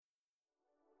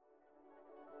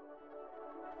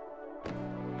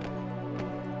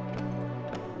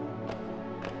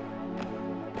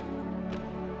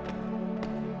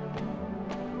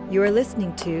You are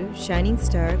listening to Shining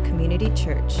Star Community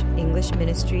Church English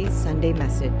Ministries Sunday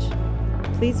Message.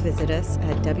 Please visit us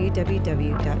at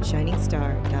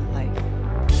www.shiningstar.life.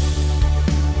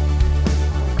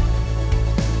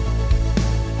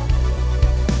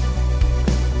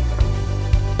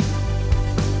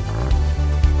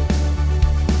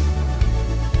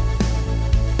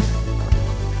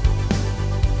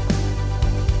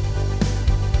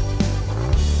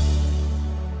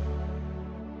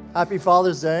 Happy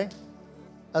Father's Day.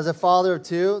 As a father of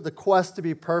two, the quest to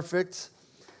be perfect,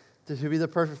 to be the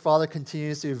perfect father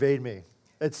continues to evade me.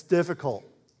 It's difficult.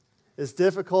 It's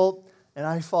difficult, and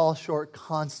I fall short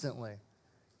constantly.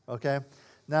 Okay?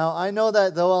 Now, I know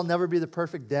that though I'll never be the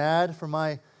perfect dad, from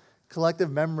my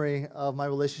collective memory of my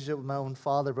relationship with my own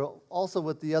father, but also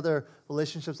with the other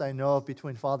relationships I know of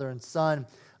between father and son,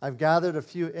 I've gathered a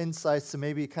few insights to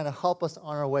maybe kind of help us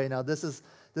on our way. Now, this is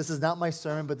not my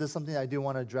sermon, but this is something I do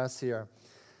want to address here.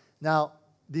 Now,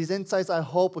 these insights, I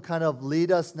hope, will kind of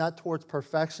lead us not towards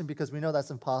perfection, because we know that's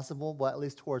impossible, but at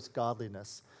least towards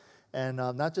godliness. And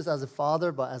not just as a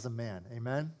father, but as a man.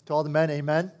 Amen? To all the men,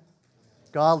 amen?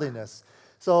 Godliness.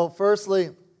 So,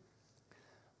 firstly,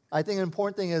 I think an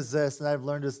important thing is this, and I've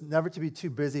learned, is never to be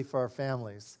too busy for our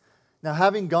families. Now,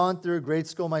 having gone through grade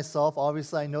school myself,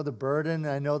 obviously I know the burden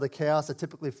and I know the chaos that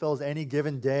typically fills any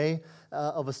given day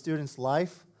of a student's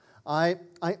life.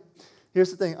 Here's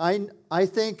the thing. I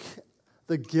think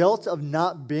the guilt of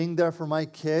not being there for my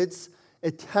kids,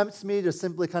 it tempts me to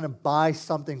simply kind of buy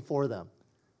something for them.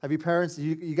 Have you parents,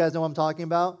 you guys know what I'm talking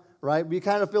about, right? We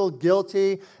kind of feel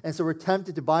guilty, and so we're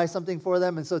tempted to buy something for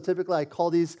them, and so typically I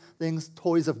call these things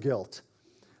toys of guilt,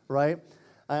 right?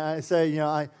 I say,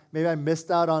 maybe I missed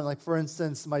out on, like, for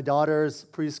instance, my daughter's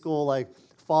preschool, like,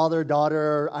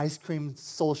 father-daughter ice cream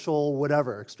social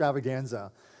whatever,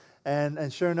 extravaganza.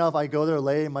 And sure enough, I go there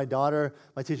late, and my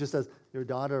teacher says, your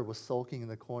daughter was sulking in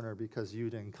the corner because you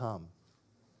didn't come.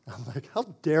 I'm like, how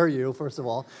dare you, first of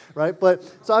all, right? But,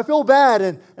 so I feel bad,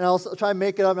 and I'll try and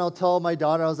make it up, and I'll tell my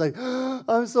daughter, I was like,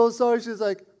 I'm so sorry. She's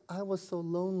like, I was so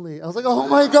lonely. I was like, oh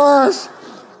my gosh.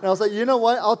 And I was like, you know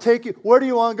what? I'll take you. Where do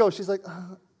you want to go? She's like,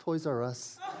 Toys R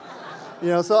Us.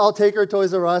 So I'll take her to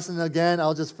Toys R Us, and again,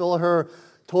 I'll just fill her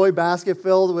toy basket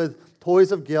filled with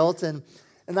toys of guilt, and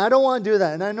I don't want to do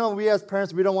that. And I know we as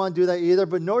parents, we don't want to do that either,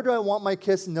 but nor do I want my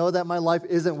kids to know that my life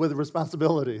isn't with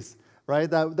responsibilities, right?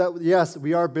 That yes,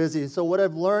 we are busy. So what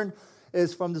I've learned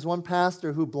is from this one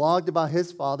pastor who blogged about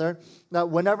his father, that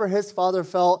whenever his father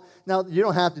felt, now you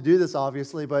don't have to do this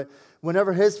obviously, but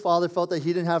whenever his father felt that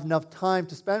he didn't have enough time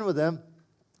to spend with him,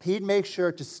 he'd make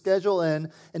sure to schedule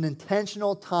in an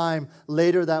intentional time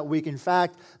later that week. In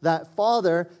fact, that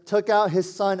father took out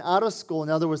his son out of school. In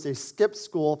other words, they skipped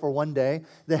school for one day.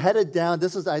 They headed down.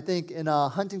 This was, I think, in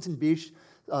Huntington Beach,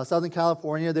 Southern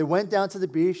California. They went down to the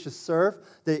beach to surf.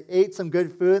 They ate some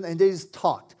good food, and they just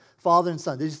talked, father and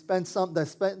son. They spent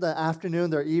the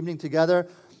afternoon, their evening together.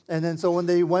 And then so when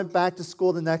they went back to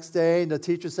school the next day, the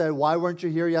teacher said, why weren't you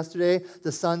here yesterday?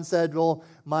 The son said, well,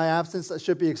 my absence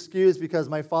should be excused because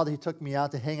my father, he took me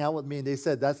out to hang out with me. And they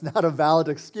said, that's not a valid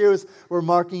excuse. We're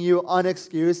marking you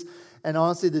unexcused. And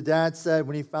honestly, the dad said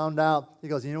when he found out, he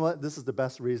goes, you know what? This is the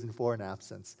best reason for an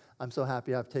absence. I'm so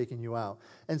happy I've taken you out.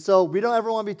 And so we don't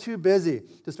ever want to be too busy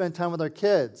to spend time with our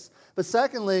kids. But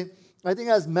secondly, I think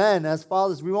as men, as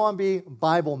fathers, we want to be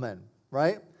Bible men,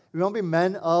 right? We want to be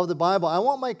men of the Bible. I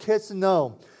want my kids to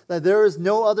know that there is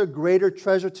no other greater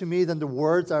treasure to me than the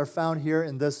words that are found here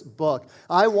in this book.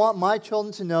 I want my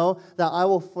children to know that I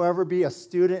will forever be a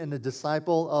student and a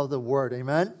disciple of the Word.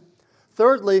 Amen?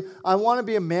 Thirdly, I want to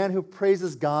be a man who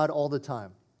praises God all the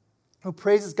time. Who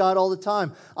praises God all the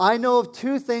time. I know of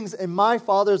two things in my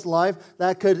father's life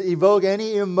that could evoke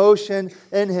any emotion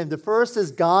in him. The first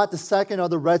is God. The second are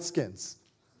the Redskins.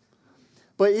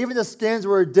 But even the Skins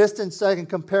were a distant second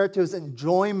compared to his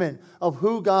enjoyment of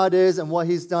who God is and what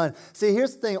he's done. See,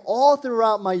 here's the thing. All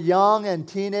throughout my young and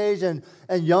teenage and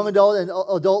young adult and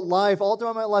adult life, all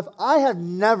throughout my life, I have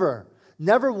never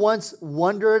once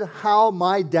wondered how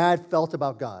my dad felt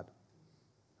about God.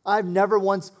 I've never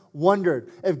once wondered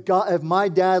if my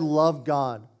dad loved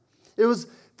God.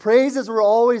 Praises were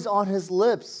always on his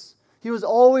lips. He was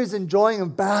always enjoying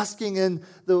and basking in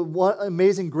the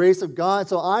amazing grace of God.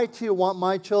 So I, too, want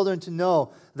my children to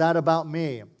know that about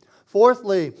me.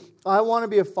 Fourthly, I want to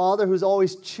be a father who's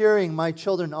always cheering my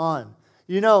children on.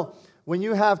 When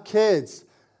you have kids,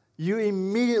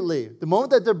 the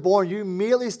moment that they're born, you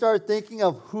immediately start thinking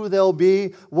of who they'll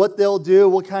be, what they'll do,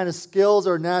 what kind of skills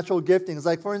or natural giftings.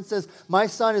 Like, for instance, my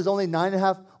son is only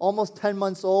 9.5, almost 10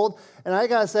 months old, and I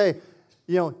got to say,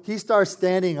 he starts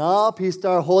standing up. He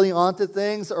started holding on to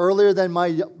things earlier than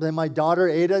my daughter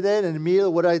Ada did. And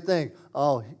immediately, what did I think?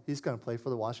 Oh, he's going to play for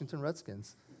the Washington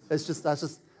Redskins. That's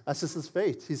just his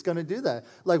fate. He's going to do that.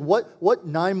 Like, what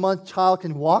 9-month child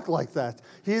can walk like that?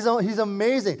 He's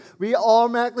amazing. We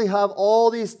automatically have all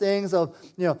these things of,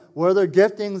 where their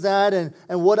giftings at.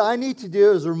 And what I need to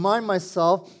do is remind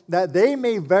myself that they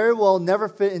may very well never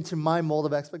fit into my mold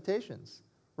of expectations.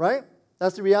 Right?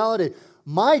 That's the reality.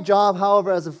 My job,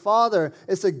 however, as a father,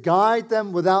 is to guide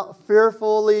them without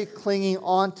fearfully clinging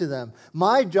on to them.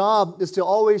 My job is to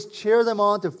always cheer them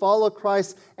on to follow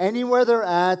Christ anywhere they're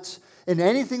at, in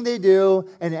anything they do,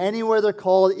 and anywhere they're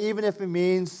called, even if it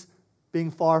means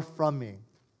being far from me.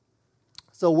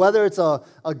 So whether it's a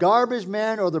garbage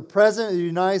man or the president of the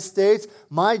United States,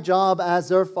 my job as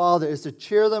their father is to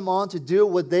cheer them on to do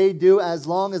what they do as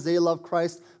long as they love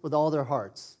Christ with all their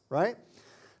hearts, right?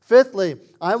 Fifthly,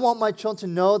 I want my children to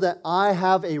know that I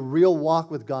have a real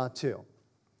walk with God too.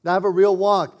 I have a real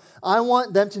walk. I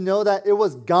want them to know that it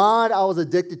was God I was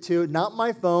addicted to, not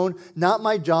my phone, not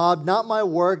my job, not my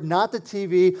work, not the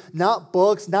TV, not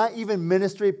books, not even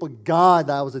ministry, but God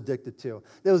that I was addicted to.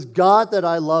 It was God that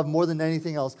I love more than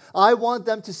anything else. I want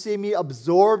them to see me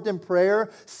absorbed in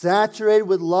prayer, saturated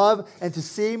with love, and to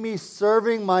see me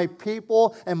serving my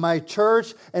people and my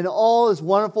church and all His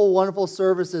wonderful, wonderful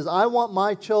services. I want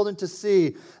my children to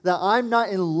see that I'm not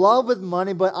in love with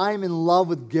money, but I'm in love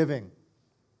with giving.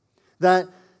 That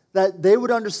they would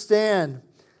understand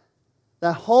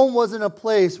that home wasn't a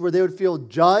place where they would feel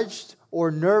judged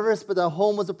or nervous, but that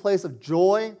home was a place of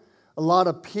joy, a lot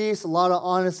of peace, a lot of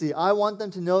honesty. I want them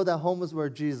to know that home was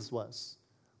where Jesus was.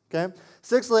 Okay?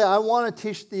 Sixthly, I want to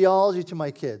teach theology to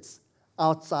my kids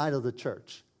outside of the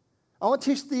church. I want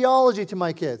to teach theology to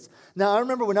my kids. Now, I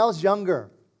remember when I was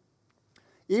younger,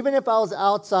 even if I was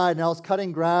outside and I was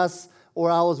cutting grass, or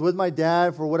I was with my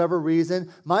dad for whatever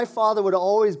reason, my father would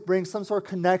always bring some sort of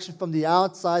connection from the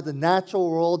outside, the natural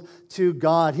world, to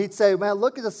God. He'd say, man,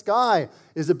 look at the sky.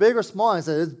 Is it big or small? I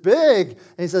said, it's big.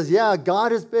 And he says, yeah,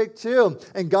 God is big too.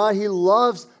 And God, He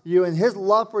loves you, and His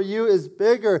love for you is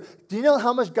bigger. Do you know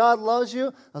how much God loves you?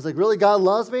 I was like, really, God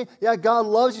loves me? Yeah, God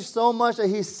loves you so much that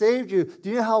He saved you. Do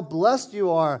you know how blessed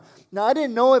you are? Now, I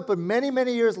didn't know it, but many,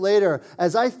 many years later,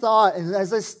 as I thought and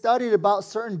as I studied about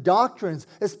certain doctrines,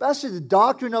 especially the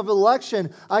doctrine of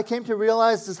election, I came to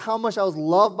realize just how much I was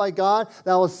loved by God,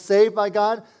 that I was saved by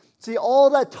God. See, all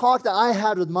that talk that I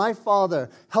had with my father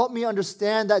helped me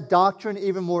understand that doctrine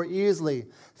even more easily.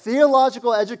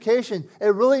 Theological education,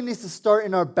 it really needs to start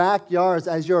in our backyards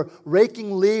as you're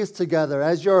raking leaves together,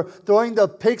 as you're throwing the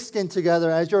pigskin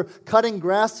together, as you're cutting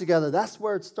grass together. That's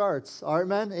where it starts. All right,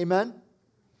 man? Amen?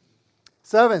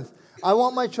 Seventh, I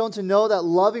want my children to know that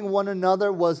loving one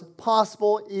another was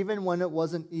possible even when it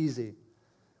wasn't easy.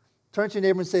 Turn to your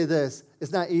neighbor and say this: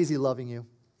 it's not easy loving you.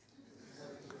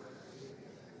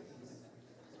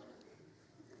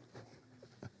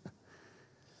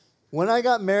 When I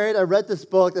got married, I read this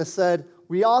book that said,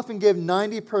 we often give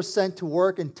 90% to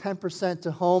work and 10%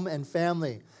 to home and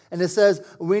family. And it says,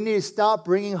 we need to stop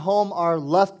bringing home our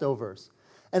leftovers.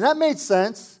 And that made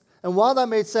sense. And while that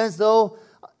made sense, though,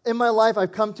 in my life,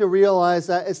 I've come to realize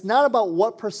that it's not about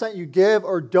what percent you give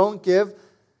or don't give,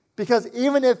 because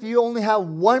even if you only have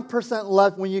 1%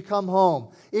 left when you come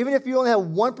home, even if you only have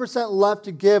 1% left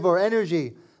to give or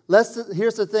energy,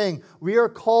 here's the thing. We are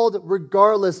called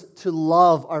regardless to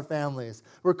love our families.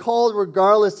 We're called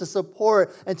regardless to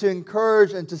support and to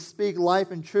encourage and to speak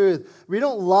life and truth. We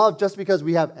don't love just because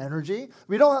we have energy.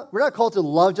 We're not called to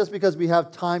love just because we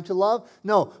have time to love.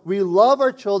 No, we love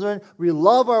our children. We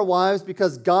love our wives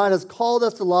because God has called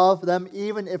us to love them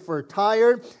even if we're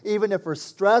tired, even if we're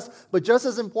stressed. But just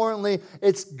as importantly,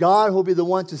 it's God who will be the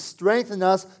one to strengthen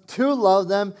us to love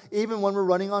them even when we're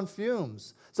running on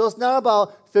fumes. So it's not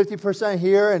about 50%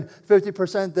 here and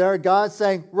 50% there. God's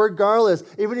saying, regardless,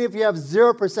 even if you have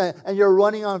 0% and you're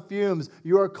running on fumes,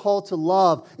 you are called to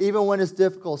love, even when it's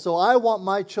difficult. So I want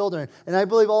my children, and I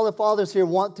believe all the fathers here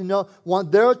want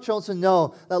their children to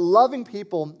know that loving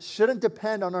people shouldn't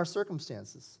depend on our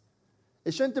circumstances.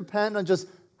 It shouldn't depend on just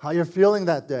how you're feeling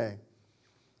that day.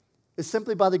 It's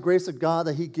simply by the grace of God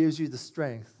that He gives you the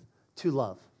strength to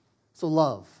love. So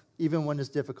love, even when it's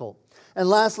difficult. And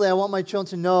lastly, I want my children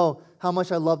to know how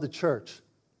much I love the church.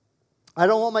 I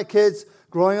don't want my kids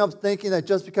growing up thinking that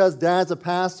just because dad's a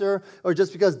pastor or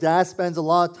just because dad spends a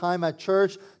lot of time at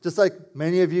church, just like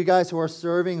many of you guys who are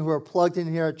serving, who are plugged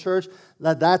in here at church,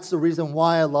 That's the reason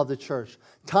why I love the church.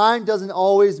 Time doesn't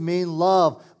always mean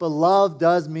love, but love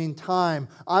does mean time.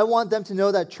 I want them to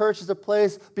know that church is a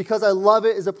place, because I love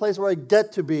it, is a place where I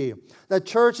get to be. That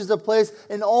church is a place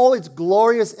in all its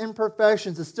glorious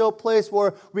imperfections. It's still a place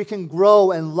where we can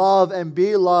grow and love and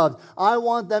be loved. I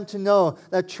want them to know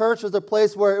that church was a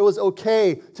place where it was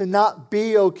okay to not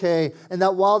be okay. And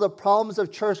that while the problems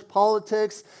of church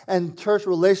politics and church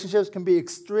relationships can be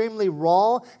extremely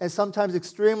raw and sometimes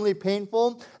extremely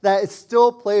painful, that it's still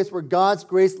a place where God's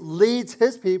grace leads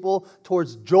His people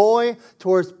towards joy,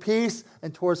 towards peace,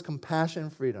 and towards compassion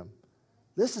and freedom.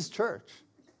 This is church.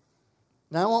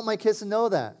 Now I want my kids to know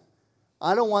that.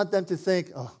 I don't want them to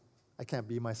think, oh, I can't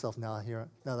be myself now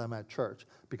that I'm at church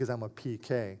because I'm a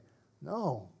PK.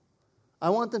 No. I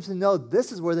want them to know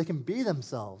this is where they can be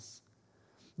themselves.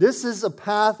 This is a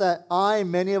path that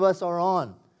many of us are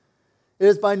on. It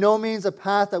is by no means a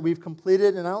path that we've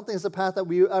completed, and I don't think it's a path that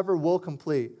we ever will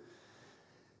complete.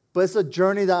 But it's a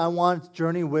journey that I want to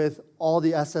journey with all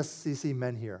the SSCC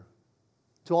men here.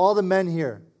 To all the men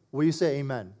here, will you say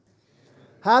amen?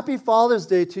 Happy Father's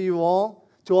Day to you all,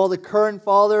 to all the current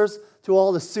fathers, to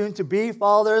all the soon-to-be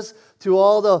fathers, to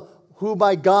all the who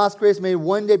by God's grace may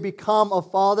one day become a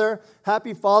father.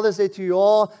 Happy Father's Day to you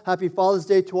all. Happy Father's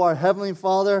Day to our Heavenly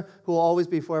Father, who will always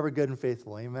be forever good and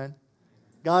faithful. Amen?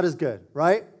 God is good,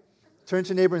 right? Turn to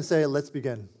your neighbor and say, let's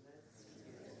begin.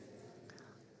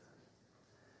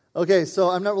 Okay, so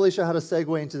I'm not really sure how to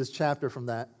segue into this chapter from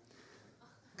that,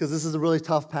 because this is a really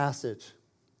tough passage.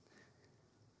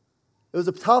 It was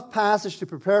a tough passage to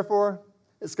prepare for.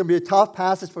 It's going to be a tough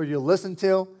passage for you to listen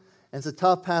to. And it's a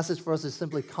tough passage for us to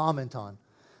simply comment on.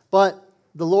 But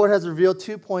the Lord has revealed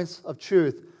 2 points of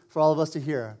truth for all of us to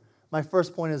hear. My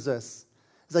first point is this.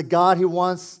 Is that God, He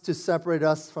wants to separate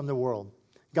us from the world.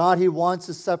 God, He wants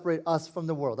to separate us from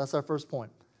the world. That's our first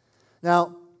point.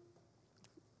 Now,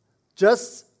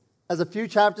 just as a few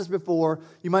chapters before,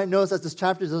 you might notice that this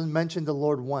chapter doesn't mention the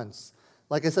Lord once.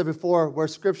 Like I said before, where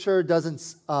Scripture doesn't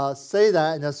say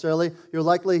that necessarily, you'll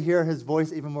likely hear His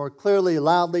voice even more clearly,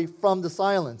 loudly from the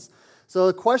silence. So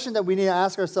the question that we need to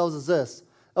ask ourselves is this.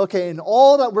 Okay, in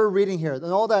all that we're reading here, and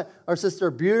all that our sister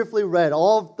beautifully read,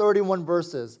 all 31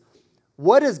 verses,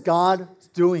 what is God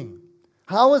doing?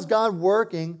 How is God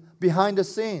working behind the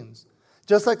scenes?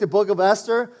 Just like the book of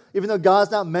Esther, even though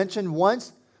God's not mentioned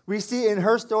once, we see in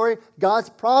her story God's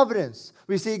providence.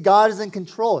 We see God is in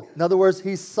control. In other words,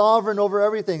 He's sovereign over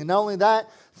everything. And not only that,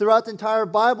 throughout the entire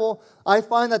Bible, I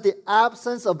find that the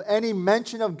absence of any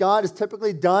mention of God is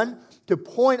typically done to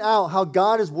point out how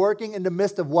God is working in the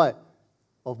midst of what?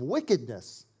 Of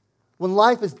wickedness. When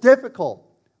life is difficult,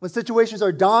 when situations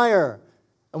are dire,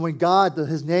 and when God,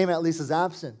 His name at least, is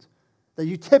absent. That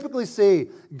you typically see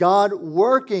God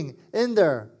working in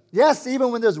there. Yes,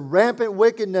 even when there's rampant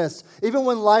wickedness, even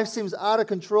when life seems out of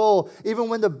control, even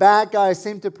when the bad guys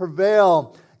seem to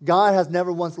prevail, God has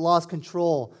never once lost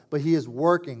control, but He is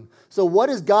working. So what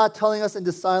is God telling us in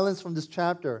the silence from this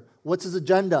chapter? What's His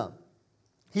agenda?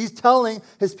 He's telling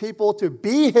His people to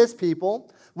be His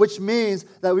people, which means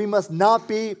that we must not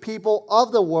be people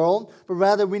of the world, but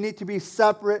rather we need to be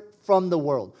separate from the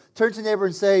world. Turn to your neighbor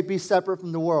and say, be separate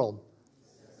from the world.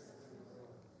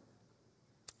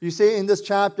 You see, in this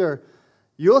chapter,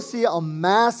 you'll see a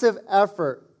massive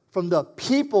effort from the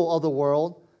people of the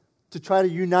world to try to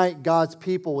unite God's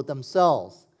people with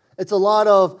themselves. It's a lot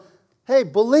of, hey,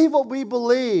 believe what we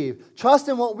believe. Trust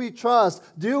in what we trust.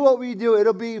 Do what we do.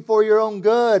 It'll be for your own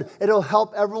good. It'll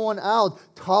help everyone out.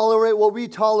 Tolerate what we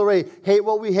tolerate. Hate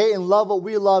what we hate and love what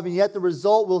we love. And yet the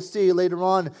result we'll see later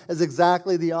on is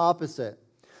exactly the opposite.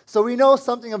 So we know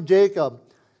something of Jacob.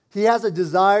 He has a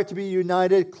desire to be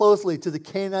united closely to the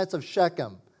Canaanites of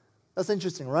Shechem. That's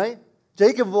interesting, right?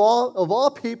 Jacob, of all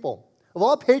people, of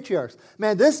all patriarchs,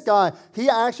 man, this guy, he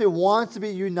actually wants to be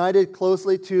united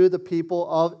closely to the people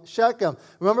of Shechem.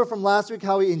 Remember from last week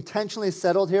how he intentionally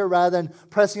settled here rather than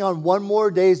pressing on one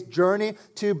more day's journey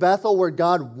to Bethel where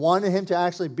God wanted him to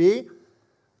actually be?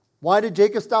 Why did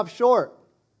Jacob stop short?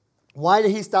 Why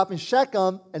did he stop in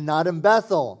Shechem and not in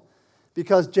Bethel?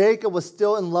 Because Jacob was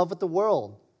still in love with the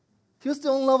world. He was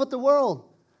still in love with the world.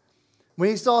 When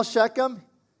he saw Shechem,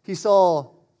 he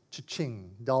saw cha-ching,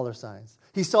 dollar signs.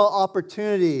 He saw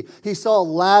opportunity. He saw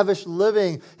lavish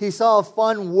living. He saw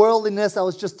fun worldliness that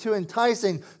was just too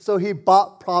enticing. So he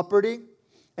bought property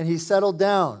and he settled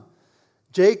down.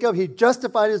 Jacob, he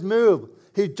justified his move.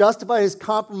 He justified his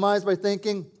compromise by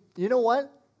thinking, you know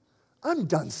what? I'm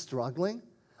done struggling.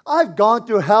 I've gone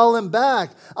through hell and back.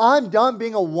 I'm done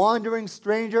being a wandering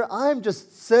stranger. I'm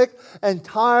just sick and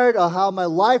tired of how my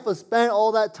life was spent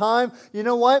all that time. You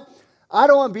know what? I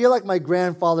don't want to be like my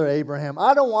grandfather Abraham.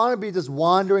 I don't want to be just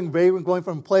wandering, going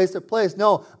from place to place.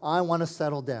 No, I want to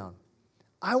settle down.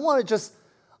 I want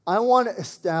to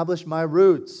establish my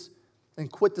roots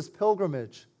and quit this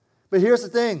pilgrimage. But here's the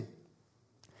thing.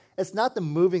 It's not the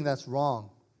moving that's wrong.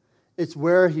 It's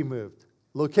where he moved.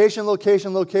 Location,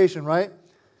 location, location, right?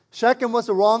 Shechem was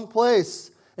the wrong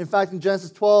place. In fact, in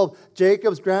Genesis 12,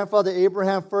 Jacob's grandfather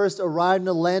Abraham first arrived in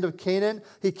the land of Canaan.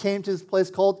 He came to this place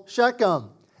called Shechem.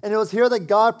 And it was here that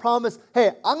God promised,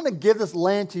 hey, I'm going to give this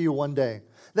land to you one day.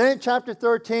 Then in chapter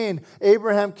 13,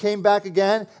 Abraham came back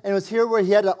again, and it was here where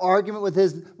he had an argument with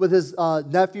his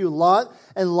nephew Lot,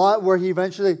 and Lot where he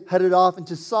eventually headed off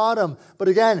into Sodom. But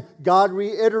again, God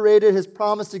reiterated his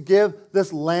promise to give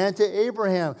this land to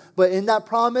Abraham. But in that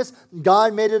promise,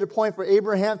 God made it a point for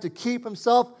Abraham to keep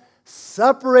himself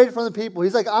separated from the people.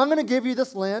 He's like, I'm going to give you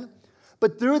this land,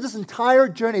 but through this entire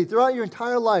journey, throughout your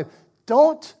entire life,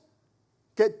 don't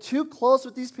get too close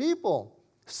with these people.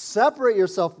 Separate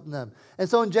yourself from them. And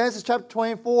so in Genesis chapter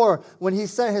 24, when he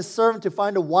sent his servant to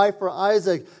find a wife for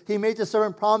Isaac, he made the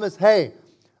servant promise, hey,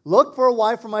 look for a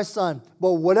wife for my son,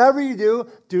 but whatever you do,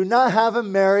 do not have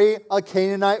him marry a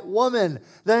Canaanite woman.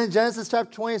 Then in Genesis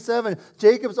chapter 27,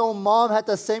 Jacob's own mom had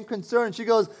the same concern. She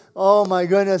goes, oh my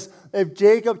goodness, if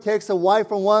Jacob takes a wife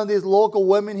from one of these local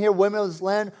women here, women of this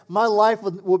land, my life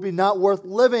would be not worth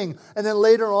living. And then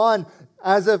later on,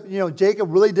 as if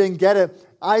Jacob really didn't get it,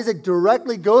 Isaac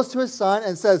directly goes to his son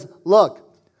and says,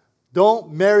 look,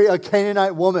 don't marry a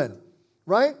Canaanite woman,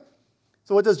 right?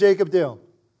 So what does Jacob do?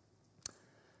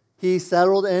 He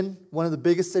settled in one of the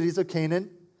biggest cities of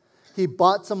Canaan. He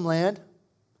bought some land.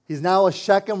 He's now a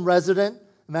Shechem resident.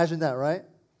 Imagine that, right?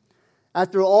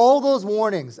 After all those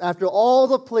warnings, after all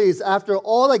the pleas, after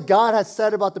all that God has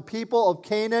said about the people of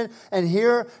Canaan, and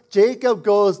here Jacob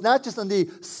goes not just on the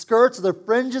skirts or the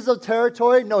fringes of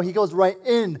territory, no, he goes right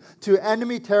into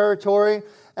enemy territory.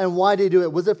 And why did he do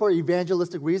it? Was it for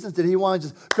evangelistic reasons? Did he want to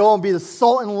just go and be the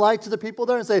salt and light to the people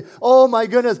there and say, oh my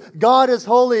goodness, God is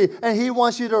holy and he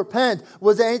wants you to repent?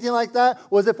 Was it anything like that?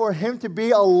 Was it for him to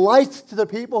be a light to the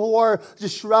people who are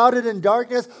just shrouded in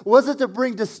darkness? Was it to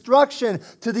bring destruction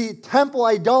to the temple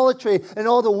idolatry and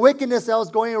all the wickedness that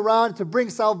was going around to bring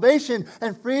salvation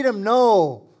and freedom?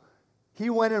 No. He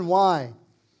went in why?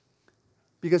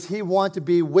 Because he wanted to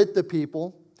be with the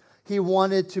people. He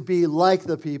wanted to be like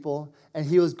the people. And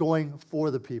he was going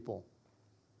for the people.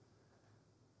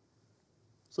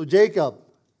 So Jacob,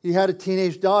 he had a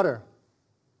teenage daughter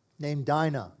named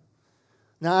Dinah.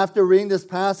 Now, after reading this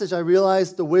passage, I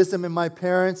realized the wisdom in my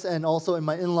parents and also in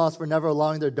my in-laws for never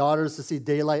allowing their daughters to see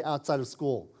daylight outside of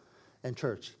school and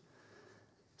church.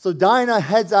 So Dinah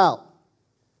heads out.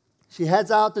 She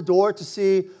heads out the door to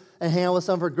see and hang out with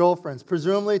some of her girlfriends,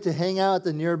 presumably to hang out at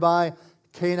the nearby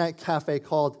Canaanite cafe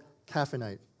called Cafe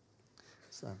Night.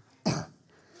 So.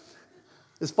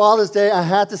 It's Father's Day. I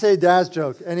had to say dad's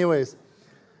joke. Anyways,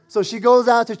 so she goes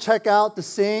out to check out the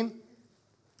scene,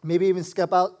 maybe even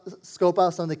scope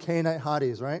out some of the Canaanite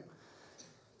hotties, right?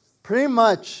 Pretty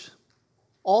much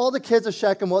all the kids of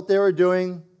Shechem, what they were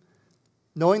doing,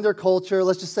 knowing their culture,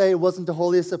 let's just say it wasn't the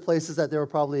holiest of places that they were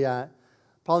probably at,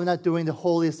 probably not doing the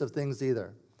holiest of things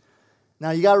either.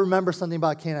 Now, you got to remember something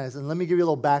about Canaanites, and let me give you a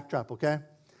little backdrop, okay?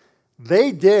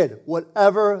 They did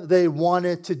whatever they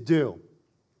wanted to do.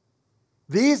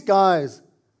 These guys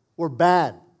were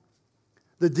bad.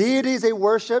 The deities they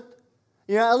worshipped,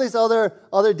 at least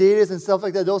other deities and stuff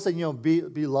like that, they'll say,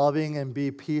 be loving and be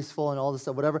peaceful and all this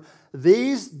stuff, whatever.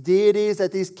 These deities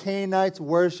that these Canaanites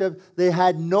worshipped, they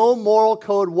had no moral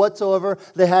code whatsoever.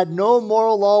 They had no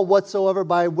moral law whatsoever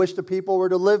by which the people were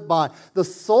to live by. The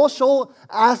social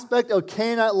aspect of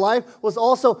Canaanite life was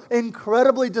also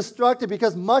incredibly destructive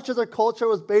because much of their culture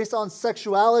was based on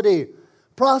sexuality.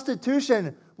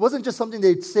 Prostitution wasn't just something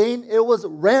they'd seen, it was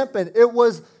rampant. It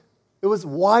was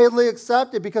widely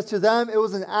accepted because to them it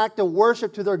was an act of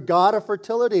worship to their god of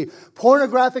fertility.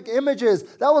 Pornographic images,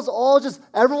 that was all just,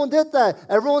 everyone did that.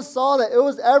 Everyone saw that. It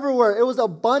was everywhere. It was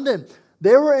abundant.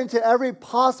 They were into every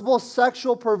possible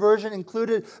sexual perversion,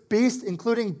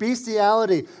 including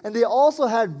bestiality. And they also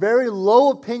had very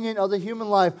low opinion of the human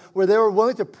life, where they were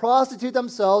willing to prostitute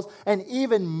themselves and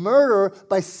even murder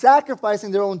by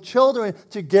sacrificing their own children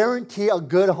to guarantee a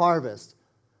good harvest.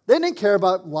 They didn't care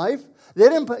about life. They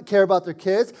didn't care about their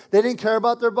kids. They didn't care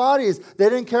about their bodies. They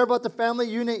didn't care about the family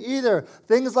unit either.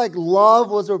 Things like love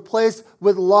was replaced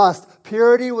with lust.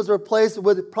 Purity was replaced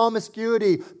with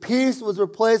promiscuity. Peace was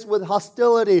replaced with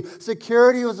hostility.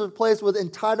 Security was replaced with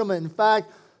entitlement. In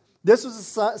fact, this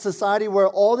was a society where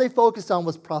all they focused on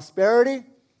was prosperity.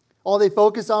 All they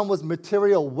focused on was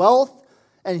material wealth.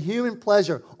 and human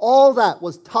pleasure. All that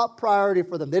was top priority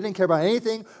for them. They didn't care about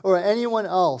anything or anyone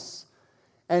else.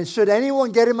 And should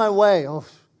anyone get in my way,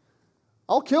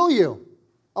 I'll kill you.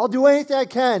 I'll do anything I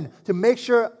can to make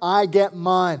sure I get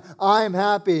mine. I am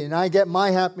happy and I get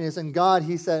my happiness. And God,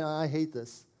 he said, I hate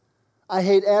this. I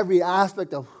hate every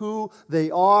aspect of who they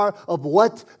are, of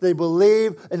what they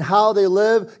believe, and how they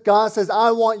live. God says,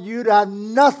 I want you to have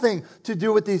nothing to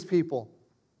do with these people.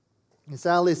 And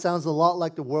sadly, it sounds a lot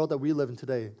like the world that we live in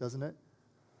today, doesn't it?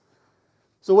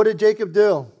 So what did Jacob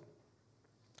do?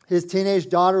 His teenage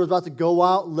daughter was about to go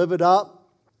out, live it up,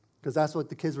 because that's what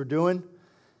the kids were doing.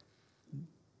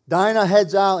 Dinah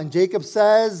heads out, and Jacob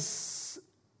says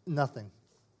nothing.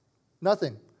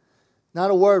 Nothing.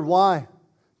 Not a word. Why?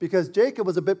 Because Jacob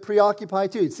was a bit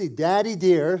preoccupied too. See, Daddy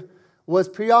dear was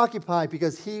preoccupied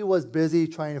because he was busy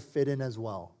trying to fit in as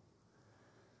well.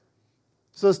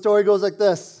 So the story goes like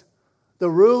this. The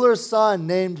ruler's son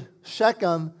named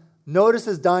Shechem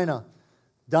notices Dinah.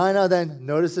 Dinah then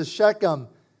notices Shechem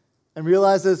and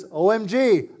realizes,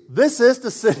 OMG, this is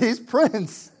the city's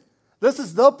prince. This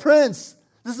is the prince.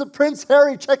 This is Prince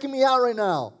Harry checking me out right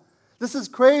now. This is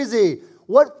crazy.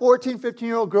 What 14,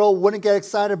 15-year-old girl wouldn't get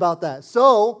excited about that?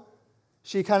 So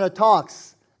she kind of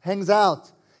talks, hangs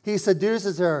out. He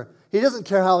seduces her. He doesn't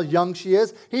care how young she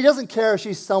is. He doesn't care if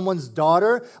she's someone's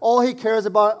daughter. All he cares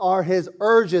about are his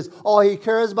urges. All he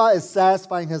cares about is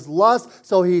satisfying his lust.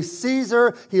 So he sees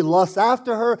her, he lusts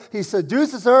after her, he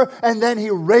seduces her, and then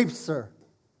he rapes her.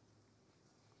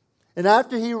 And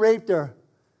after he raped her,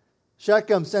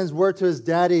 Shechem sends word to his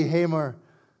daddy, Hamor,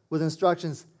 with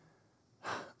instructions.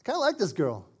 I kind of like this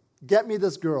girl. Get me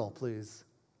this girl, please.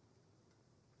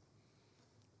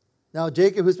 Now,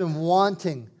 Jacob, who's been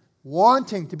wanting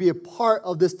to be a part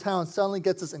of this town, suddenly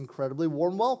gets this incredibly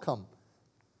warm welcome.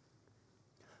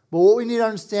 But what we need to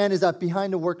understand is that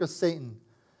behind the work of Satan,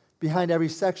 behind every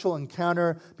sexual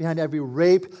encounter, behind every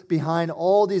rape, behind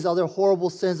all these other horrible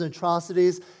sins and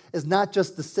atrocities, is not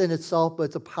just the sin itself, but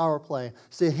it's a power play.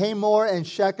 See, Hamor and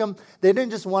Shechem, they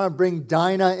didn't just want to bring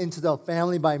Dinah into the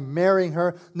family by marrying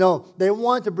her. No, they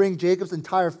wanted to bring Jacob's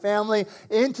entire family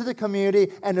into the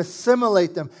community and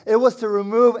assimilate them. It was to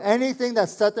remove anything that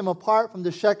set them apart from the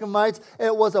Shechemites.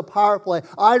 It was a power play.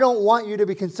 I don't want you to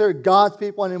be considered God's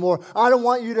people anymore. I don't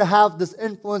want you to have this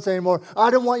influence anymore. I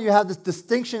don't want you to have this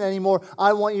distinction anymore.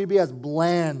 I want you to be as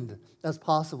bland as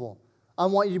possible. I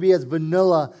want you to be as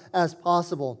vanilla as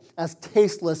possible, as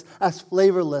tasteless, as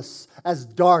flavorless, as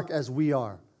dark as we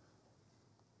are.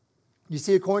 You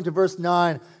see, according to verse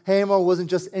 9, Hamor wasn't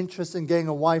just interested in getting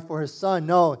a wife for his son.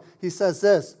 No, he says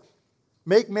this,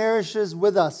 make marriages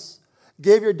with us.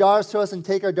 Give your daughters to us and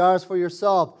take our daughters for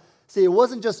yourself. See, it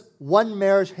wasn't just one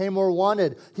marriage Hamor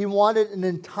wanted. He wanted an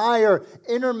entire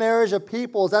intermarriage of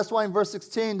peoples. That's why in verse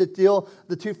 16, the deal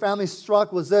the two families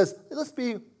struck was this. Let's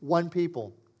be one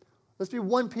people. Let's be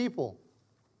one people.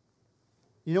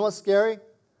 You know what's scary?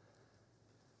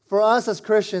 For us as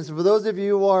Christians, for those of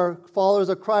you who are followers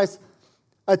of Christ,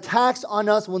 attacks on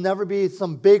us will never be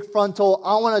some big frontal,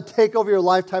 I want to take over your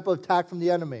life type of attack from the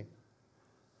enemy.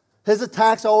 His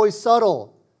attacks are always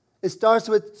subtle. It starts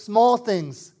with small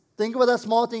things. Think about that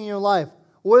small thing in your life.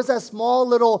 What is that small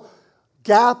little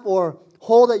gap or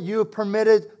hole that you have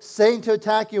permitted Satan to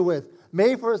attack you with?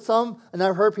 Maybe for some, and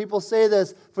I've heard people say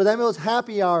this, for them it was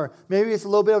happy hour. Maybe it's a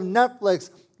little bit of Netflix,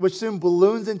 which soon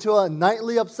balloons into a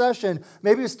nightly obsession.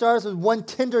 Maybe it starts with one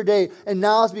Tinder date, and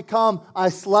now it's become, I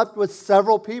slept with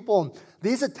several people.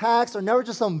 These attacks are never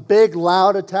just some big,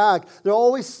 loud attack. They're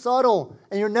always subtle,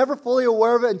 and you're never fully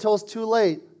aware of it until it's too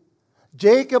late.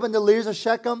 Jacob and the leaders of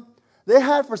Shechem, they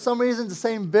had for some reason the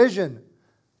same vision.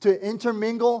 To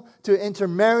intermingle, to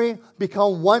intermarry,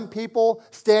 become one people,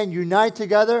 stand united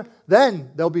together, then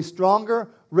they'll be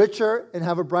stronger, richer, and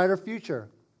have a brighter future.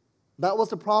 That was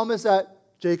the promise that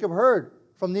Jacob heard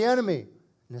from the enemy,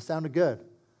 and it sounded good.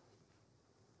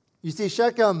 You see,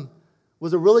 Shechem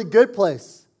was a really good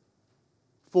place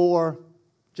for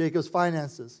Jacob's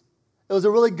finances. It was a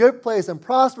really good place and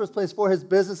prosperous place for his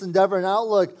business endeavor and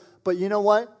outlook, but you know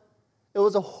what? It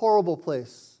was a horrible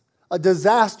place, a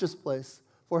disastrous place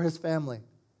for his family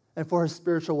and for his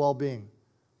spiritual well-being.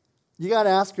 You got to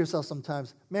ask yourself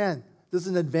sometimes, man, this is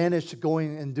an advantage to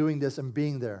going and doing this and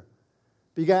being there.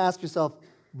 But you got to ask yourself,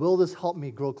 will this help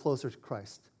me grow closer to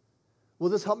Christ? Will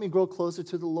this help me grow closer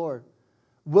to the Lord?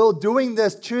 Will doing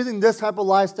this, choosing this type of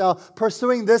lifestyle,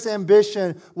 pursuing this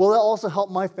ambition, will it also help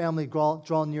my family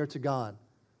draw near to God?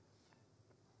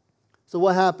 So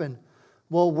what happened?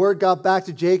 Well, word got back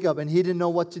to Jacob and he didn't know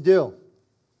what to do.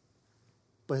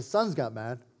 But his sons got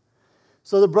mad.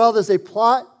 So the brothers, they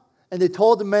plot and they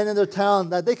told the men in their town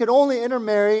that they could only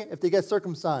intermarry if they get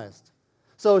circumcised.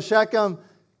 So Shechem,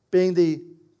 being the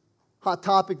hot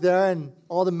topic there, and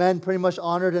all the men pretty much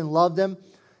honored and loved him,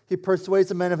 he persuades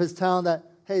the men of his town that,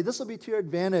 hey, this will be to your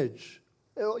advantage.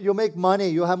 You'll make money,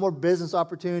 you'll have more business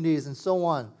opportunities, and so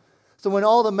on. So when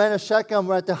all the men of Shechem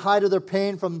were at the height of their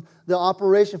pain from the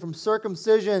operation, from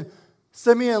circumcision,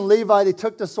 Simeon and Levi, they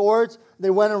took the swords, they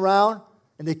went around,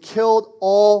 and they killed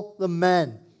all the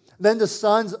men. Then the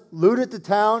sons looted the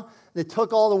town, they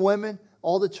took all the women,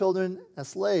 all the children as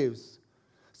slaves.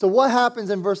 So what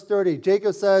happens in verse 30?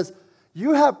 Jacob says,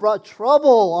 you have brought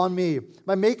trouble on me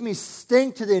by making me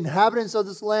stink to the inhabitants of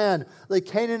this land, the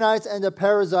Canaanites and the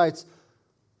Perizzites.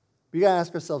 We got to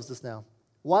ask ourselves this now.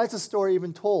 Why is the story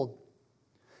even told?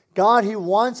 God, He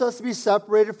wants us to be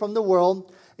separated from the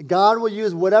world. God will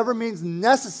use whatever means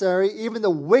necessary, even the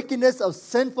wickedness of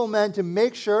sinful men, to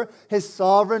make sure His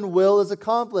sovereign will is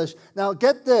accomplished. Now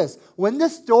get this. When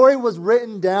this story was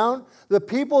written down, the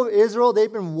people of Israel,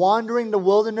 they've been wandering the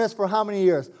wilderness for how many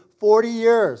years? 40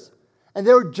 years. And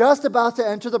they were just about to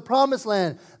enter the promised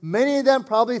land. Many of them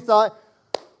probably thought,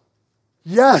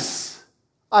 yes,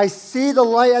 I see the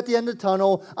light at the end of the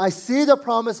tunnel. I see the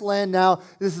promised land now.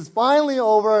 This is finally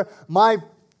over. My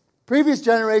previous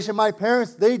generation, my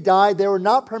parents, they died. They were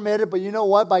not permitted. But you know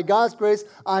what? By God's grace,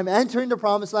 I'm entering the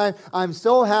promised land. I'm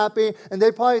so happy. And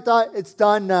they probably thought, it's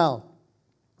done now.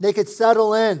 They could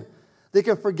settle in. They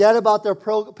could forget about their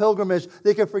pilgrimage.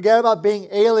 They could forget about being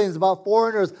aliens, about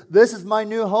foreigners. This is my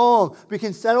new home. We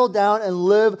can settle down and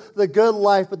live the good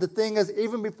life. But the thing is,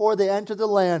 even before they enter the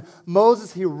land,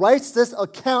 Moses, he writes this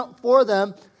account for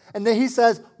them. And then he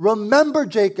says, remember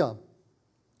Jacob.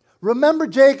 Remember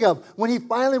Jacob when he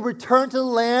finally returned to the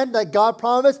land that God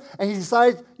promised. And he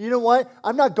decided, you know what?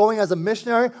 I'm not going as a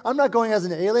missionary. I'm not going as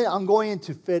an alien. I'm going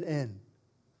to fit in.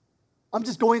 I'm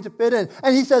just going to fit in.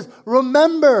 And he says,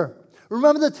 remember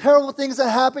the terrible things that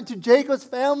happened to Jacob's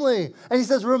family. And he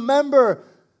says, remember,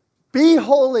 be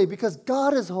holy because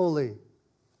God is holy.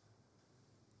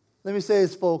 Let me say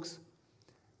this, folks.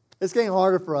 It's getting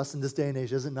harder for us in this day and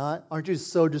age, is it not? Aren't you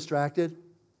so distracted?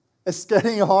 It's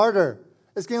getting harder.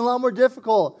 It's getting a lot more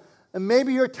difficult. And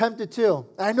maybe you're tempted too.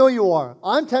 I know you are.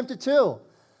 I'm tempted too.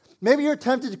 Maybe you're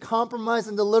tempted to compromise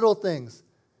in the little things.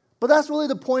 But that's really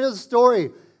the point of the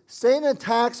story. Satan's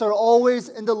attacks are always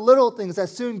in the little things that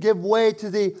soon give way to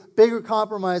the bigger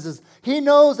compromises. He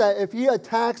knows that if he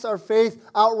attacks our faith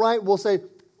outright, we'll say,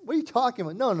 what are you talking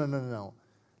about?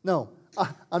 No.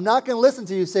 I'm not going to listen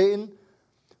to you, Satan.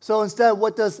 So instead,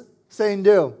 what does Satan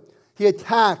do? He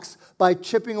attacks by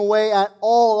chipping away at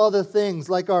all other things,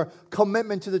 like our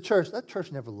commitment to the church. That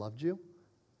church never loved you.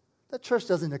 That church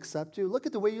doesn't accept you. Look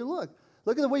at the way you look.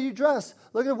 Look at the way you dress.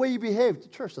 Look at the way you behave. The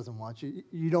church doesn't want you.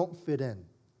 You don't fit in.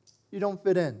 You don't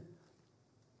fit in.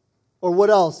 Or what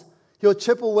else? He'll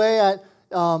chip away at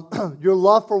your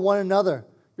love for one another.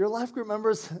 Your life group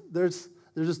members, they're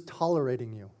just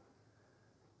tolerating you.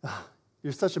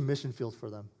 You're such a mission field for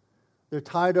them. They're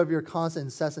tired of your constant,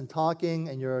 incessant talking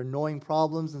and your annoying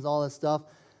problems and all that stuff.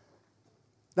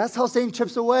 That's how Satan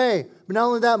chips away. But not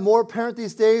only that, more apparent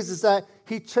these days is that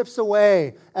he chips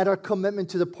away at our commitment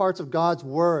to the parts of God's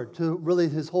word, to really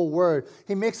his whole word.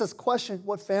 He makes us question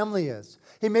what family is.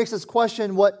 He makes us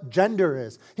question what gender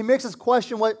is. He makes us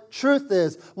question what truth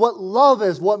is, what love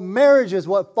is, what marriage is,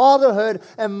 what fatherhood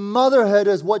and motherhood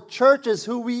is, what church is,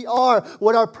 who we are,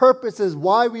 what our purpose is,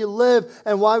 why we live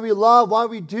and why we love, why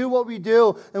we do what we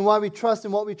do, and why we trust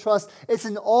in what we trust. It's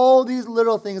in all these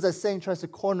little things that Satan tries to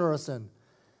corner us in.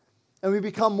 And we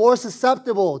become more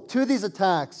susceptible to these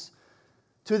attacks,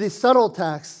 to these subtle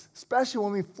attacks, especially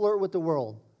when we flirt with the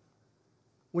world.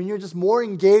 When you're just more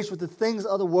engaged with the things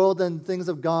of the world than the things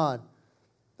of God.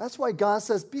 That's why God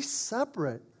says, be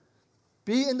separate.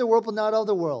 Be in the world, but not of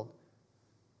the world.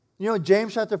 You know,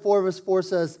 James chapter 4, verse 4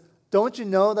 says, don't you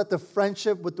know that the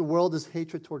friendship with the world is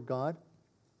hatred toward God?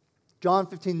 John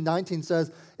 15:19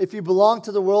 says, if you belong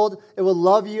to the world, it will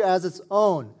love you as its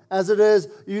own. As it is,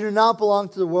 you do not belong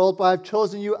to the world, but I have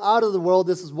chosen you out of the world.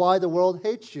 This is why the world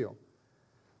hates you.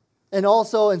 And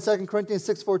also in 2 Corinthians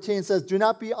 6:14 says, do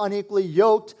not be unequally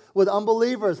yoked with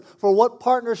unbelievers. For what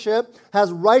partnership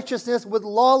has righteousness with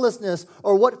lawlessness?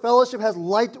 Or what fellowship has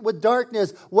light with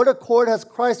darkness? What accord has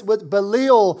Christ with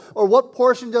Belial? Or what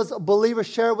portion does a believer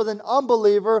share with an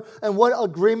unbeliever? And what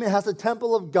agreement has the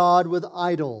temple of God with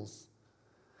idols?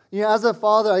 You know, as a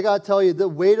father, I got to tell you, the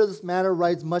weight of this matter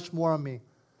rides much more on me.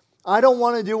 I don't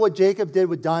want to do what Jacob did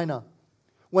with Dinah.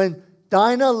 When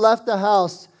Dinah left the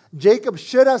house, Jacob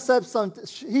should have said something.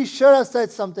 He should have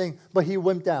said something, but he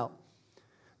wimped out.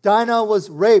 Dinah was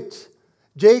raped.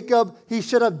 Jacob, he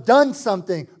should have done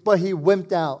something, but he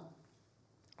wimped out.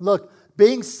 Look,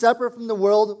 Being separate from the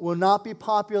world will not be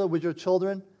popular with your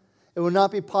children. It will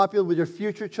not be popular with your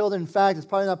future children. In fact, it's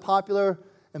probably not popular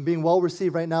and being well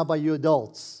received right now by you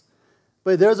adults.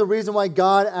 But there's a reason why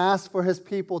God asked for his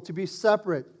people to be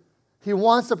separate. He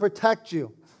wants to protect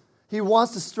you. He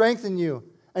wants to strengthen you.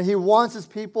 And he wants his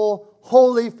people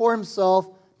holy for himself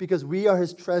because we are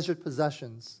his treasured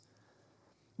possessions.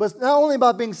 But it's not only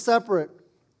about being separate.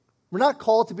 We're not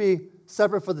called to be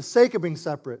separate for the sake of being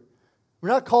separate. We're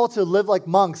not called to live like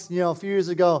monks. A few years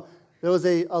ago, there was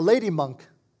a lady monk.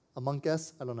 A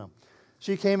monkess? I don't know.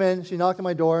 She came in, she knocked on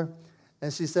my door,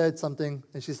 and she said something.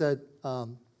 And she said,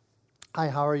 hi,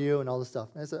 how are you? And all this stuff.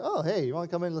 And I said, oh, hey, you want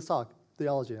to come in? Let's talk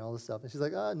theology and all this stuff. And she's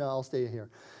like, no, I'll stay here.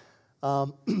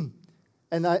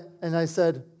 And I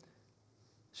said,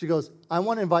 she goes, I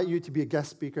want to invite you to be a guest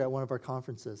speaker at one of our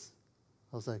conferences.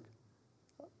 I was like,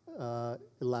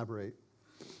 elaborate.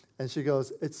 And she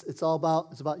goes, it's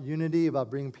about unity, about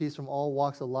bringing peace from all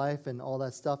walks of life and all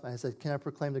that stuff. And I said, can I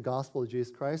proclaim the gospel of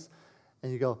Jesus Christ?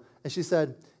 And she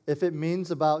said, if it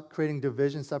means about creating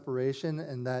division, separation,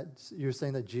 and that you're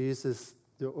saying that Jesus is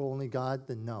the only God,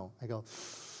 then no. I go,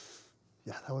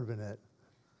 yeah, that would have been it.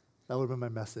 That would have been my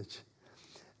message.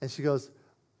 And she goes,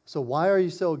 so why are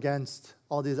you so against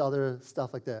all these other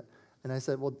stuff like that? And I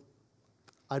said, well,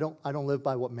 I don't live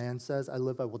by what man says. I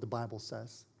live by what the Bible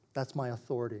says. That's my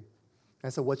authority. And I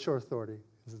said, what's your authority?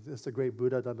 It's the great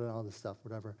Buddha, all this stuff,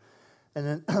 whatever. And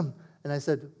then and I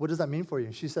said, what does that mean for you?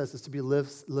 And she says, it's to be live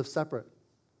separate.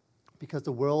 Because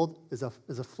the world is a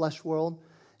flesh world,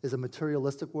 is a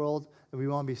materialistic world, and we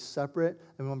want to be separate,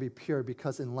 and we want to be pure,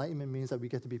 because enlightenment means that we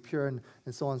get to be pure, and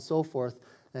so on and so forth.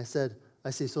 And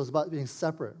I see, so it's about being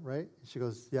separate, right? And she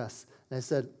goes, yes. And I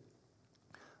said,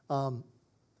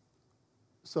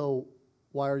 so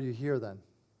why are you here then?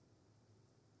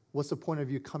 What's the point of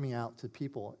you coming out to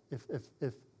people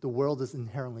if the world is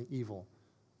inherently evil?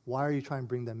 Why are you trying to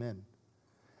bring them in?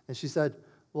 And she said,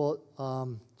 well,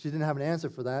 she didn't have an answer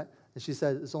for that. And she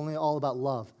said, it's only all about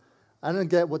love. I didn't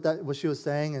get what she was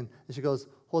saying. And she goes,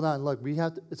 hold on, look,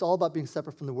 it's all about being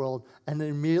separate from the world. And then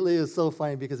immediately, it was so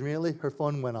funny because immediately her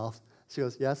phone went off. She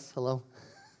goes, yes, hello.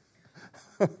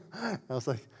 I was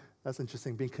like, that's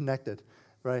interesting, being connected.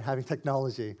 Right, having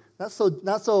technology. Not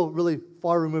so really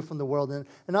far removed from the world. And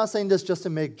I'm not saying this just to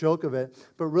make joke of it,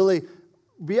 but really,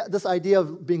 this idea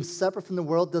of being separate from the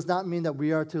world does not mean that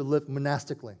we are to live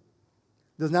monastically.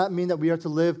 Does not mean that we are to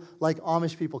live like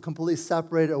Amish people, completely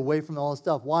separated away from all this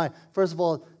stuff. Why? First of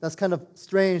all, that's kind of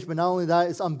strange, but not only that,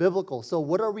 it's unbiblical. So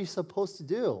what are we supposed to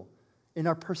do in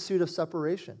our pursuit of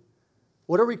separation?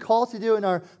 What are we called to do in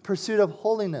our pursuit of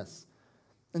holiness?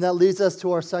 And that leads us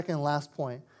to our second and last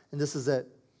point. And this is it.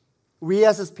 We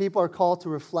as his people are called to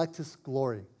reflect his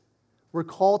glory. We're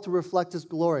called to reflect his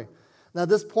glory. Now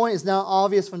this point is now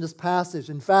obvious from this passage.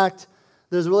 In fact,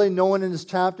 there's really no one in this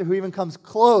chapter who even comes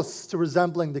close to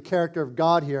resembling the character of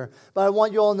God here. But I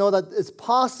want you all to know that it's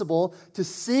possible to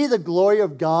see the glory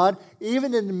of God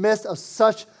even in the midst of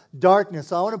such darkness.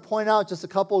 So I want to point out just a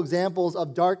couple examples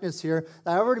of darkness here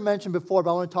that I already mentioned before,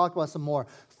 but I want to talk about some more.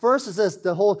 First is this,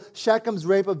 the whole Shechem's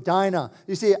rape of Dinah.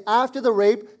 You see, after the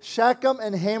rape, Shechem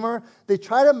and Hamor, they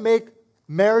try to make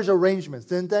marriage arrangements,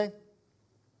 didn't they?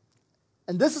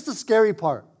 And this is the scary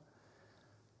part.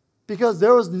 Because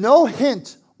there was no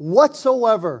hint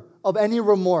whatsoever of any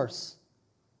remorse.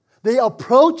 They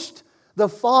approached the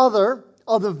father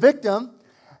of the victim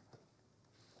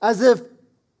as if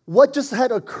what just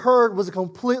had occurred was a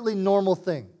completely normal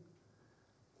thing.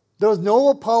 There was no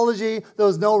apology. There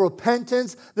was no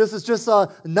repentance. This is just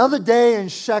another day in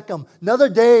Shechem, another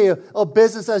day of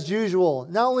business as usual.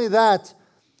 Not only that,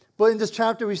 but in this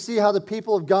chapter we see how the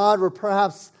people of God were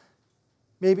perhaps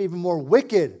maybe even more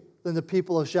wicked than the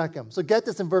people of Shechem. So get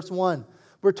this in verse 1.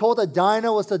 We're told that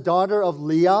Dinah was the daughter of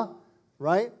Leah,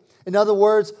 right? In other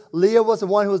words, Leah was the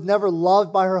one who was never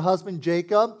loved by her husband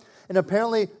Jacob. And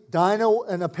apparently Dinah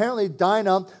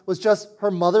was just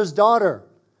her mother's daughter.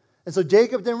 And so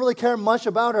Jacob didn't really care much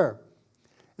about her.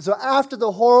 And so after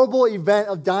the horrible event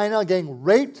of Dinah getting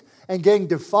raped and getting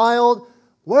defiled,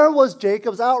 where was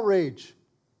Jacob's outrage?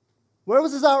 Where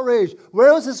was his outrage?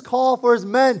 Where was his call for his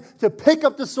men to pick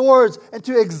up the swords and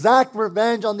to exact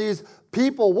revenge on these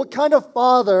people? What kind of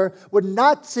father would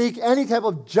not seek any type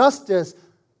of justice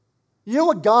You know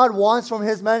what God wants from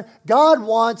his men? God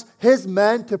wants his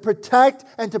men to protect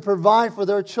and to provide for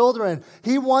their children.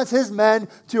 He wants his men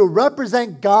to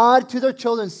represent God to their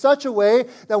children in such a way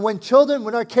that when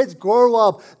our kids grow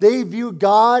up, they view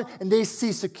God and they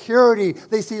see security,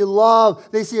 they see love,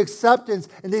 they see acceptance,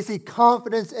 and they see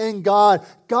confidence in God.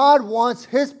 God wants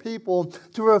his people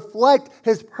to reflect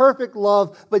his perfect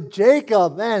love. But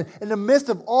Jacob, man, in the midst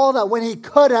of all that, when he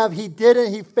could have, he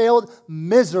didn't. He failed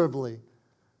miserably.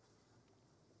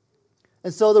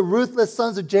 And so the ruthless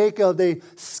sons of Jacob, they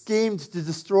schemed to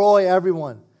destroy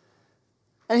everyone.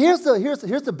 And here's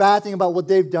the bad thing about what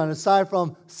they've done, aside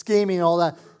from scheming and all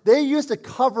that. They used to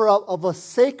cover up of a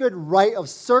sacred rite of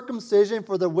circumcision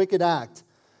for their wicked act.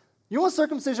 You know what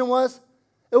circumcision was?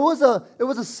 It was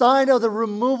a sign of the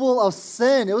removal of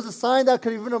sin. It was a sign that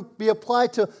could even be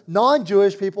applied to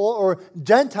non-Jewish people or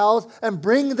Gentiles and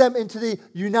bring them into the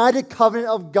united covenant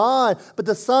of God. But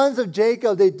the sons of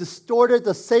Jacob, they distorted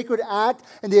the sacred act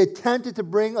and they attempted to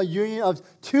bring a union of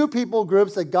two people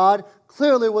groups that God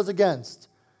clearly was against.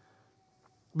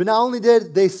 But not only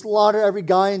did they slaughter every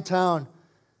guy in town,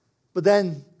 but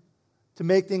then to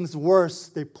make things worse,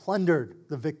 they plundered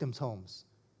the victims' homes.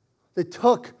 They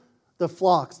took the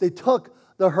flocks, they took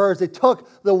the herds, they took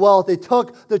the wealth, they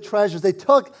took the treasures, they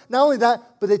took, not only that,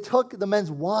 but they took the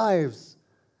men's wives,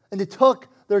 and they took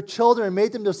their children and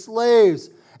made them their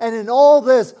slaves. And in all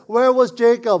this, where was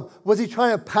Jacob? Was he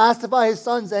trying to pacify his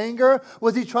son's anger?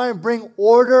 Was he trying to bring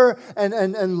order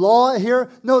and law here?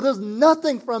 No, there's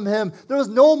nothing from him. There was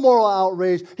no moral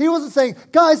outrage. He wasn't saying,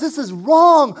 guys, this is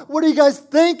wrong. What are you guys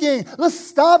thinking? Let's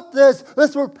stop this.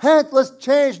 Let's repent. Let's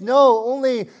change. No,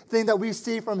 only thing that we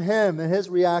see from him and his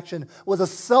reaction was a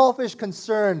selfish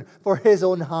concern for his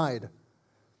own hide.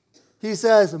 He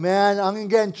says, man, I'm going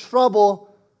to get in trouble.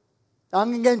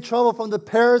 I'm going to get in trouble from the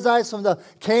Perizzites, from the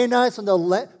Canaanites, from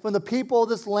the people of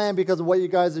this land because of what you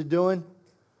guys are doing.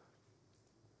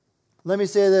 Let me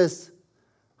say this.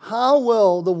 How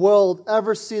will the world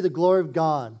ever see the glory of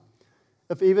God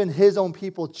if even his own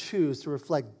people choose to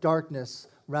reflect darkness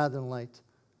rather than light?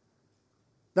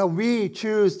 That we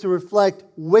choose to reflect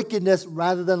wickedness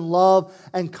rather than love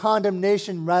and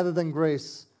condemnation rather than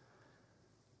grace.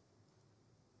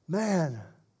 Man,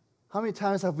 how many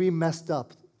times have we messed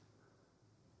up?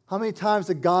 How many times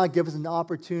did God give us an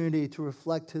opportunity to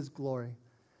reflect his glory?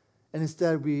 And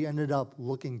instead we ended up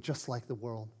looking just like the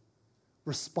world,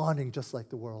 responding just like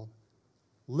the world,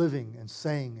 living and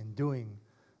saying and doing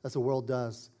as the world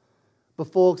does.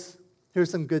 But folks, here's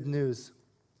some good news.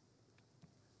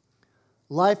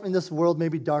 Life in this world may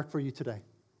be dark for you today.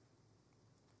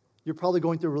 You're probably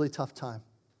going through a really tough time.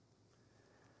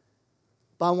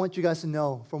 But I want you guys to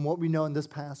know, from what we know in this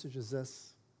passage, is this.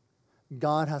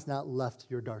 God has not left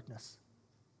your darkness.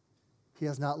 He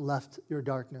has not left your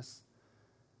darkness.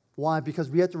 Why? Because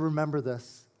we have to remember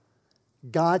this.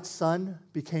 God's Son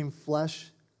became flesh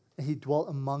and he dwelt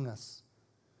among us.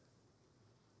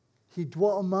 He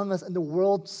dwelt among us and the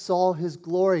world saw his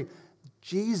glory.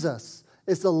 Jesus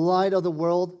is the light of the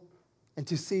world, and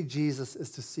to see Jesus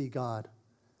is to see God.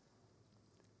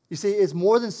 You see, it's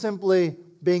more than simply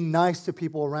being nice to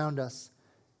people around us.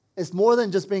 It's more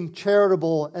than just being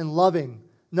charitable and loving.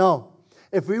 No.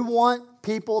 If we want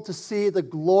people to see the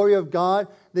glory of God,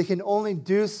 they can only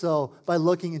do so by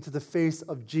looking into the face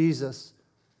of Jesus.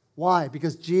 Why?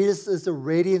 Because Jesus is the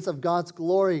radiance of God's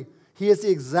glory. He is the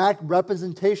exact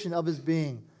representation of his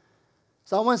being.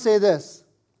 So I want to say this,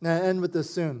 and I'll end with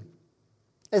this soon.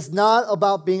 It's not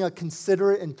about being a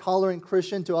considerate and tolerant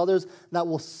Christian to others that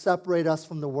will separate us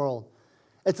from the world.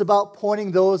 It's about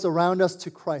pointing those around us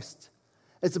to Christ.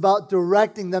 It's about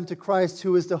directing them to Christ,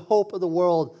 who is the hope of the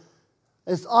world.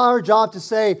 It's our job to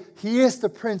say, he is the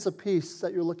Prince of Peace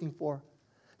that you're looking for.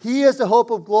 He is the hope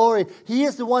of glory. He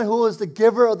is the one who is the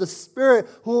giver of the Spirit,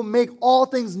 who will make all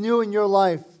things new in your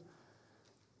life.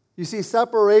 You see,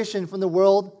 separation from the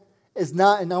world is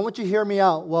not, and I want you to hear me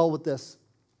out well with this.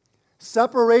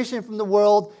 Separation from the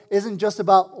world isn't just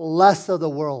about less of the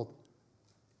world.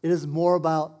 It is more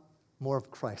about more of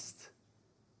Christ.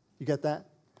 You get that?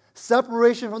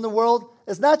 Separation from the world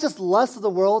is not just less of the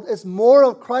world, it's more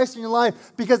of Christ in your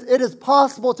life, because it is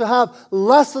possible to have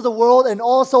less of the world and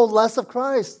also less of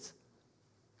Christ.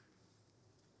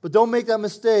 But don't make that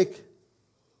mistake.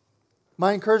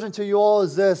 My encouragement to you all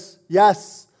is this.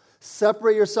 Yes,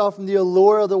 separate yourself from the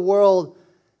allure of the world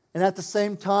and at the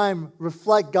same time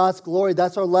reflect God's glory.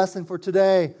 That's our lesson for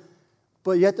today.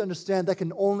 But you have to understand that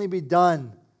can only be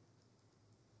done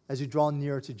as you draw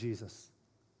nearer to Jesus.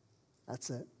 That's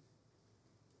it.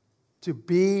 To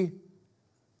be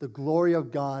the glory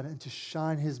of God and to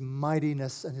shine his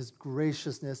mightiness and his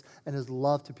graciousness and his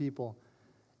love to people.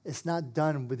 It's not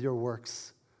done with your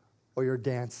works or your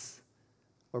dance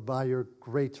or by your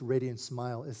great radiant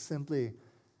smile. It's simply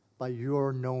by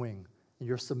your knowing and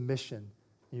your submission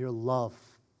and your love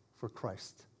for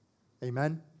Christ.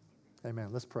 Amen? Amen.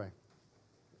 Let's pray.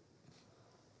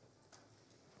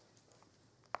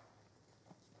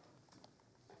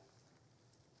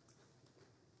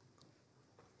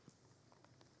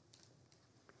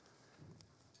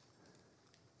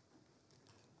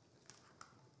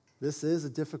 This is a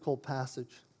difficult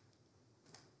passage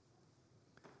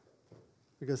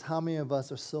because how many of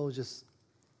us are so just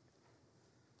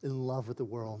in love with the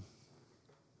world?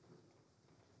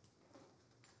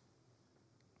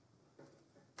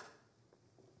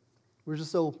 We're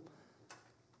just so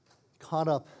caught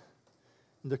up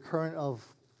in the current of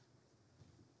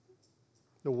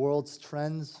the world's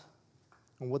trends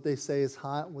and what they say is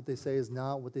hot, what they say is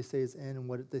not, what they say is in, and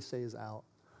what they say is out.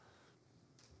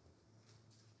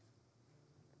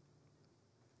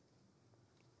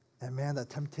 And man, that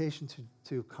temptation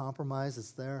to compromise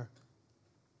is there.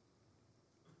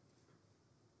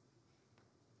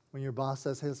 When your boss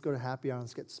says, hey, let's go to happy hour and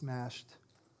let's get smashed.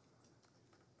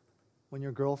 When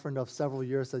your girlfriend of several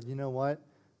years said, you know what,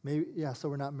 maybe, yeah, so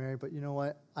we're not married, but you know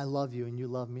what, I love you and you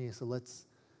love me, so let's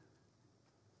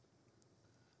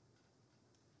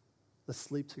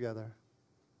sleep together.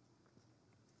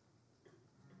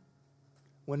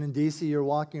 When in DC you're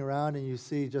walking around and you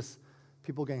see just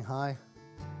people getting high,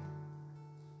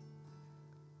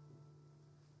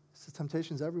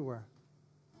 temptations everywhere.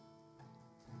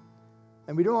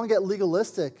 And we don't want to get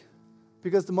legalistic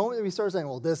because the moment that we start saying,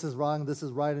 well, this is wrong, this is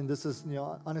right, and this is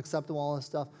unacceptable, all this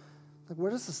stuff, like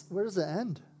where does it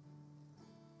end?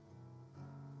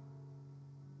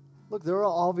 Look, there are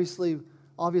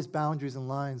obvious boundaries and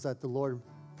lines that the Lord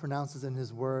pronounces in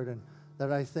His Word and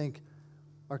that I think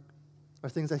are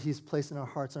things that He's placed in our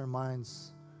hearts and our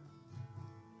minds.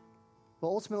 But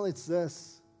ultimately it's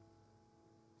this.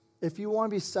 If you want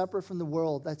to be separate from the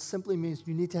world, that simply means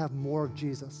you need to have more of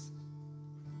Jesus.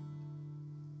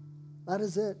 That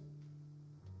is it.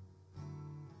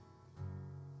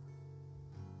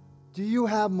 Do you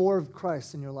have more of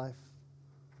Christ in your life?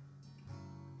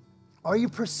 Are you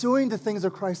pursuing the things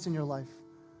of Christ in your life?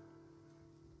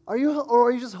 Or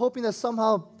are you just hoping that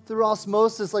somehow through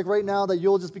osmosis, like right now, that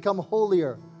you'll just become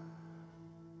holier?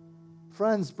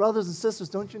 Friends, brothers and sisters,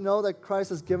 don't you know that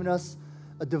Christ has given us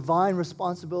a divine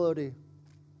responsibility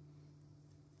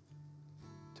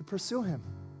to pursue Him?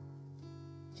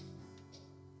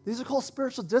 These are called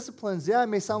spiritual disciplines. Yeah, it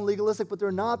may sound legalistic, but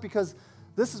they're not, because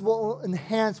this is what will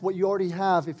enhance what you already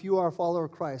have if you are a follower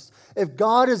of Christ. If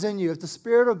God is in you, if the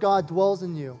Spirit of God dwells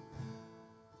in you,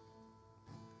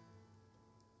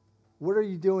 what are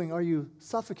you doing? Are you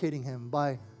suffocating Him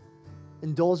by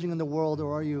indulging in the world,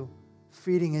 or are you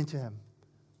feeding into Him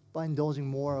by indulging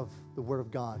more of the Word of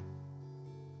God?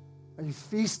 Are you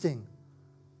feasting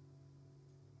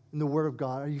in the Word of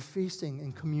God? Are you feasting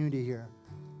in community here?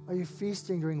 Are you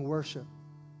feasting during worship?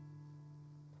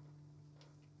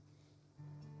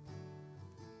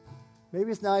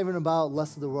 Maybe it's not even about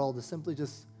less of the world. It's simply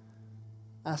just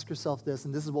ask yourself this,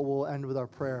 and this is what we'll end with our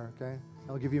prayer, okay?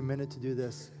 I'll give you a minute to do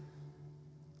this.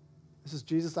 This is,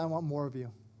 Jesus, I want more of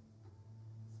you.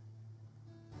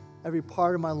 Every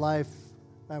part of my life,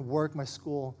 my work, my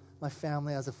school, my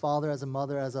family, as a father, as a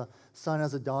mother, as a son,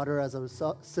 as a daughter, as a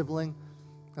sibling,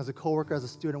 as a coworker, as a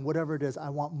student, whatever it is, I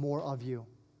want more of you.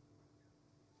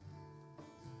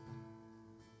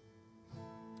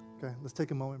 Okay, let's take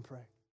a moment and pray.